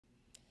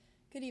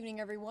Good evening,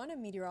 everyone.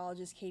 I'm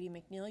meteorologist Catie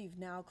McNeil. You've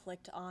now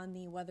clicked on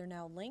the Weather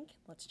Now link.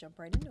 Let's jump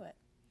right into it.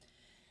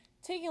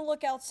 Taking a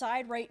look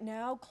outside right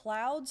now,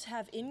 clouds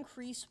have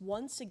increased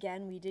once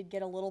again. We did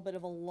get a little bit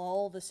of a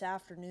lull this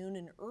afternoon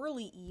and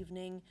early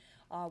evening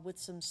with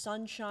some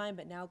sunshine,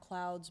 but now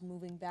clouds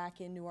moving back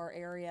into our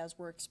area as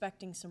we're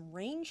expecting some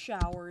rain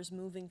showers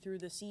moving through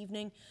this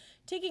evening.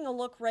 Taking a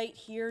look right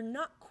here,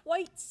 not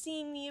quite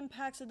seeing the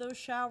impacts of those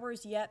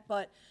showers yet,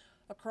 but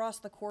across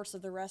the course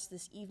of the rest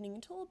this evening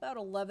until about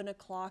 11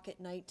 o'clock at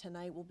night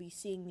tonight, we'll be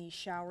seeing these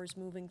showers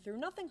moving through.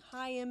 Nothing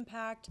high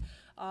impact,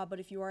 but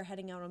if you are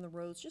heading out on the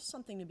roads, just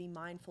something to be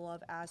mindful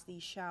of as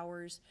these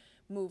showers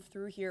move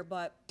through here.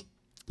 But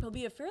it'll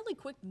be a fairly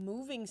quick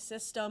moving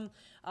system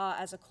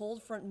as a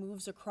cold front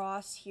moves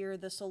across here.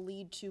 This will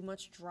lead to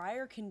much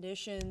drier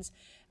conditions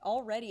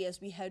already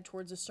as we head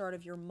towards the start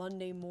of your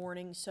Monday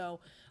morning. So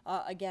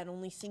again,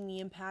 only seeing the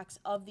impacts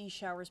of these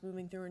showers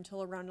moving through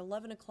until around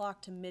 11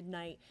 o'clock to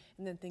midnight,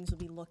 and then things will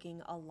be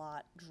looking a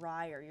lot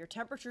drier. Your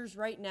temperatures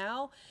right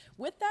now,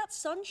 with that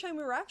sunshine,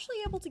 we were actually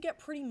able to get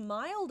pretty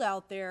mild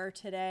out there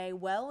today,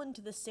 well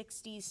into the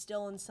 60s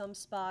still in some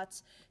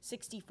spots.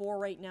 64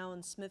 right now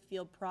in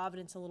Smithfield,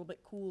 Providence, a little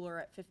bit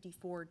cooler at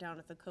 54 down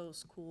at the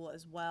coast, cool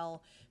as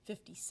well.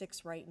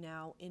 56 right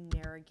now in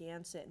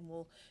Narragansett, and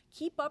we'll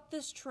keep up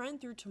this trend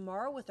through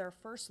tomorrow with our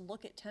first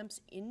look at temps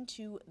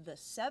into the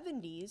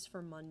 70s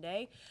for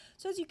Monday.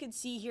 So as you can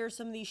see here,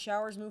 some of these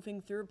showers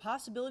moving through,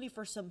 possibility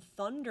for some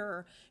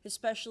thunder,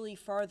 especially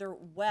farther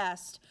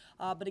west.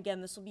 But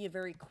again, this will be a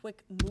very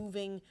quick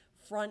moving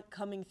front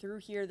coming through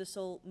here. This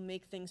will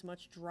make things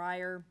much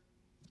drier,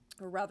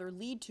 or rather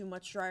lead to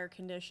much drier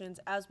conditions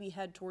as we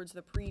head towards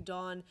the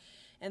pre-dawn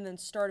and then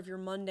start of your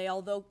Monday,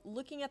 although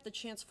looking at the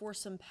chance for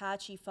some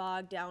patchy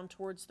fog down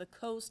towards the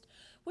coast,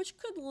 which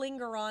could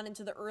linger on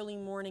into the early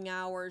morning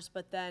hours,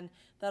 but then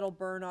that'll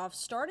burn off.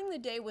 Starting the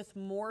day with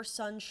more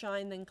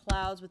sunshine than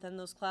clouds, but then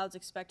those clouds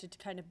expected to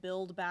kind of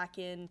build back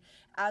in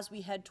as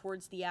we head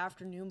towards the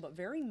afternoon, but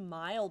very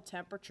mild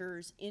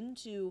temperatures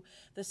into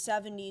the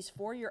 70s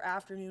for your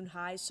afternoon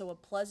highs, so a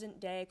pleasant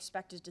day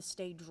expected to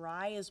stay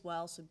dry as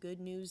well, so good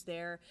news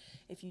there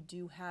if you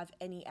do have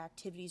any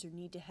activities or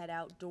need to head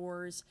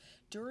outdoors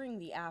during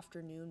the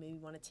afternoon. Maybe you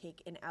want to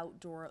take an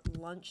outdoor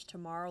lunch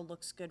tomorrow,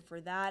 looks good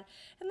for that.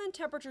 And then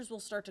temperatures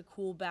will start to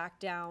cool back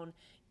down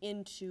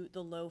into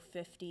the low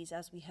 50s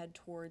as we head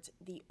towards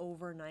the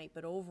overnight,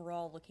 but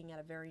overall looking at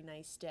a very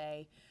nice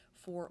day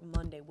for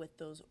Monday with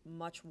those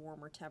much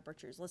warmer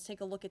temperatures. Let's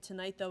take a look at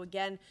tonight though.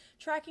 Again,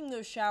 tracking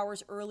those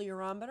showers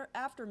earlier on, but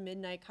after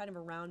midnight, kind of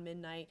around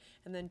midnight,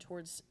 and then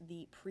towards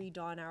the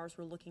pre-dawn hours,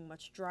 we're looking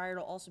much drier.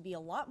 It'll also be a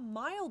lot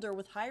milder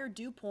with higher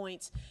dew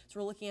points, so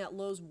we're looking at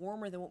lows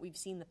warmer than what we've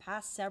seen the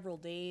past several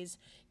days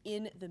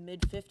in the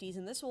mid 50s,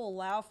 and this will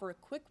allow for a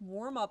quick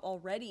warm up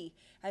already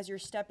as you're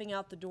stepping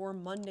out the door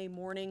Monday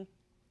morning.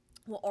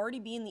 Will already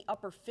be in the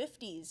upper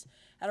 50s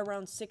at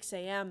around 6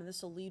 a.m. and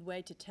this will lead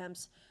way to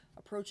temps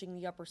approaching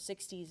the upper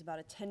 60s, about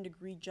a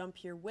 10-degree jump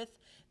here with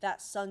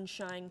that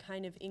sunshine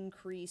kind of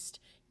increased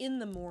in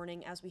the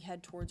morning as we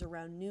head towards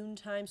around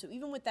noontime. So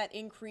even with that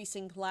increase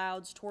in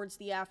clouds towards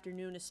the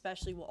afternoon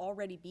especially, will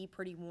already be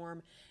pretty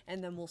warm,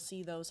 and then we'll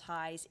see those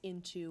highs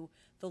into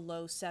the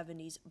low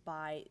 70s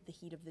by the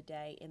heat of the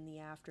day in the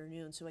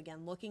afternoon. So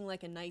again, looking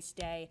like a nice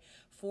day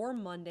for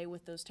Monday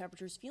with those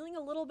temperatures feeling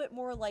a little bit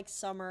more like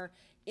summer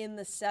in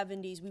the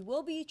 70s. We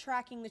will be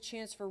tracking the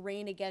chance for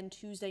rain again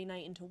Tuesday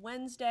night into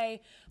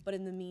Wednesday, but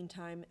in the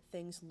meantime,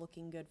 things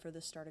looking good for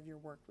the start of your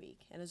work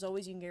week. And as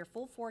always, you can get your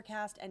full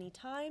forecast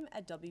anytime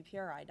at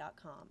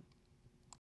WPRI.com.